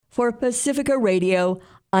For Pacifica Radio,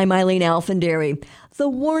 I'm Eileen Alfandary. The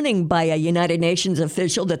warning by a United Nations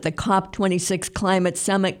official that the COP26 climate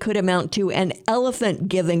summit could amount to an elephant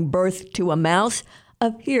giving birth to a mouse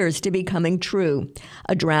appears to be coming true.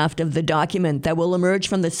 A draft of the document that will emerge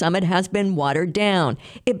from the summit has been watered down.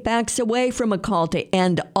 It backs away from a call to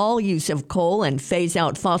end all use of coal and phase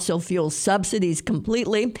out fossil fuel subsidies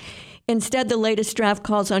completely. Instead, the latest draft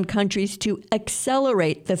calls on countries to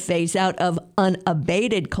accelerate the phase-out of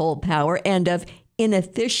unabated coal power and of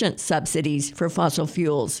inefficient subsidies for fossil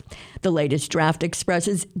fuels. The latest draft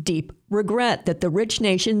expresses deep regret that the rich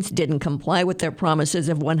nations didn't comply with their promises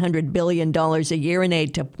of $100 billion a year in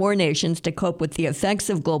aid to poor nations to cope with the effects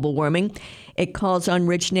of global warming. It calls on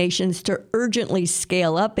rich nations to urgently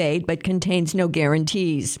scale up aid, but contains no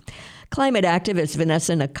guarantees. Climate activist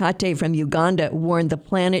Vanessa Nakate from Uganda warned the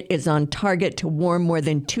planet is on target to warm more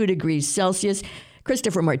than 2 degrees Celsius.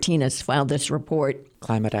 Christopher Martinez filed this report.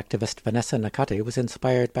 Climate activist Vanessa Nakate was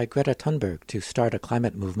inspired by Greta Thunberg to start a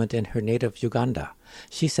climate movement in her native Uganda.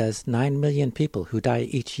 She says 9 million people who die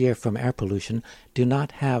each year from air pollution do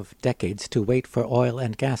not have decades to wait for oil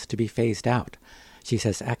and gas to be phased out. She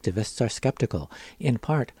says activists are skeptical, in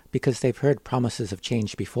part because they've heard promises of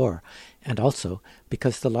change before, and also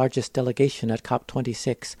because the largest delegation at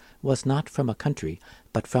COP26 was not from a country,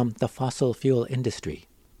 but from the fossil fuel industry.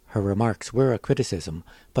 Her remarks were a criticism,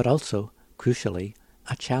 but also, crucially,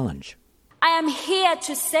 a challenge. I am here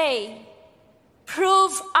to say,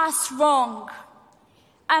 prove us wrong.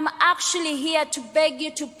 I'm actually here to beg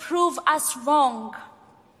you to prove us wrong.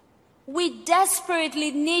 We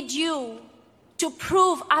desperately need you to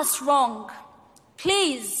prove us wrong.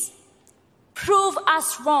 Please, prove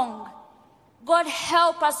us wrong. God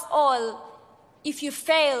help us all if you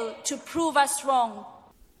fail to prove us wrong.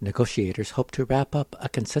 Negotiators hope to wrap up a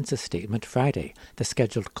consensus statement Friday, the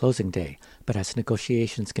scheduled closing day, but as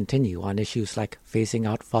negotiations continue on issues like phasing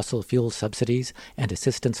out fossil fuel subsidies and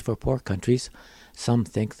assistance for poor countries, some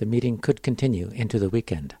think the meeting could continue into the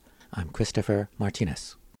weekend. I'm Christopher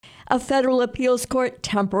Martinez. A federal appeals court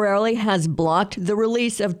temporarily has blocked the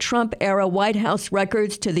release of Trump-era White House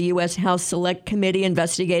records to the U.S. House Select Committee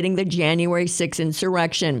investigating the January 6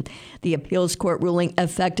 insurrection. The appeals court ruling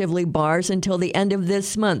effectively bars until the end of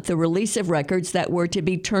this month the release of records that were to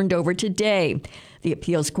be turned over today. The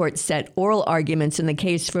appeals court set oral arguments in the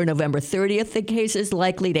case for November 30th. The case is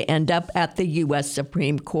likely to end up at the U.S.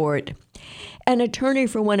 Supreme Court. An attorney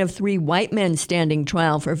for one of 3 white men standing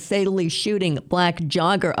trial for fatally shooting black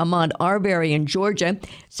jogger Ahmaud Arbery in Georgia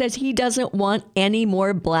says he doesn't want any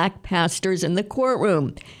more black pastors in the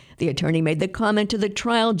courtroom. The attorney made the comment to the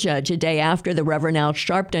trial judge a day after the Reverend Al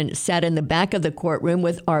Sharpton sat in the back of the courtroom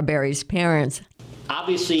with Arbery's parents.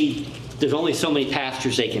 Obviously, there's only so many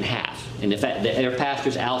pastors they can have. And if their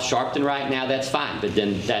pastor's Al Sharpton right now, that's fine. But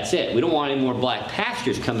then that's it. We don't want any more black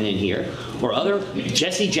pastors coming in here or other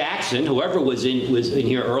Jesse Jackson, whoever was in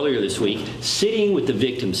here earlier this week, sitting with the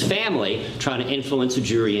victim's family, trying to influence the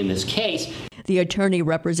jury in this case. The attorney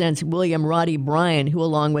represents William Roddy Bryan, who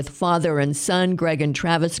along with father and son Greg and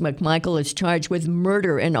Travis McMichael is charged with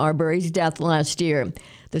murder in Arbery's death last year.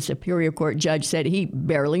 The Superior Court judge said he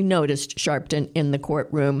barely noticed Sharpton in the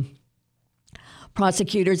courtroom.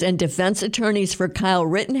 Prosecutors and defense attorneys for Kyle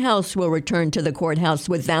Rittenhouse will return to the courthouse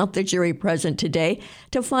without the jury present today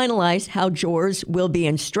to finalize how jurors will be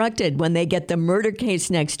instructed when they get the murder case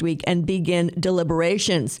next week and begin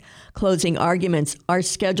deliberations. Closing arguments are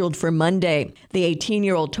scheduled for Monday. The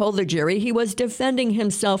 18-year-old told the jury he was defending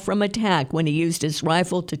himself from attack when he used his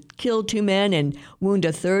rifle to kill 2 men and wound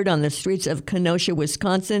a third on the streets of Kenosha,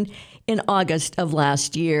 Wisconsin, in August of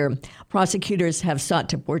last year. Prosecutors have sought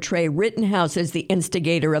to portray Rittenhouse as the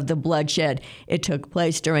instigator of the bloodshed. It took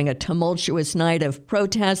place during a tumultuous night of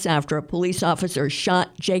protests after a police officer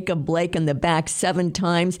shot Jacob Blake in the back 7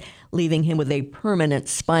 times, leaving him with a permanent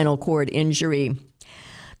spinal cord injury.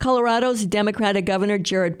 Colorado's Democratic Governor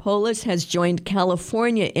Jared Polis has joined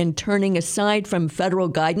California in turning aside from federal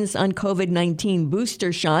guidance on COVID-19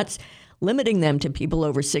 booster shots, limiting them to people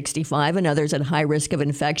over 65 and others at high risk of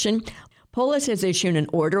infection. Polis has issued an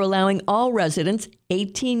order allowing all residents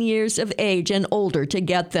 18 years of age and older to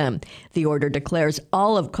get them. The order declares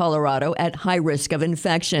all of Colorado at high risk of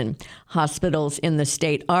infection. Hospitals in the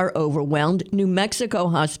state are overwhelmed. New Mexico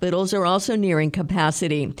hospitals are also nearing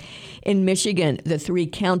capacity. In Michigan, the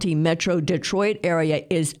 3-county Metro Detroit area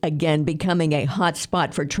is again becoming a hot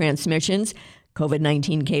spot for transmissions.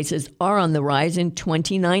 COVID-19 cases are on the rise in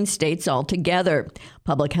 29 states altogether.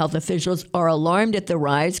 Public health officials are alarmed at the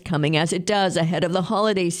rise, coming as it does ahead of the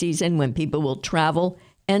holiday season when people will travel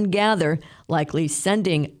and gather, likely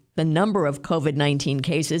sending the number of COVID-19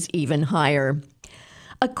 cases even higher.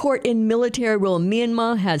 A court in military rule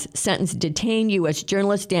Myanmar has sentenced detained U.S.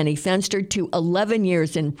 journalist Danny Fenster to 11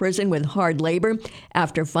 years in prison with hard labor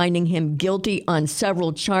after finding him guilty on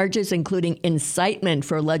several charges, including incitement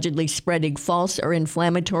for allegedly spreading false or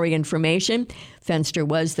inflammatory information. Fenster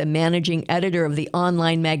was the managing editor of the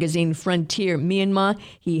online magazine Frontier Myanmar.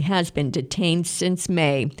 He has been detained since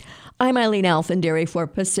May. I'm Eileen Alfandary for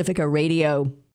Pacifica Radio.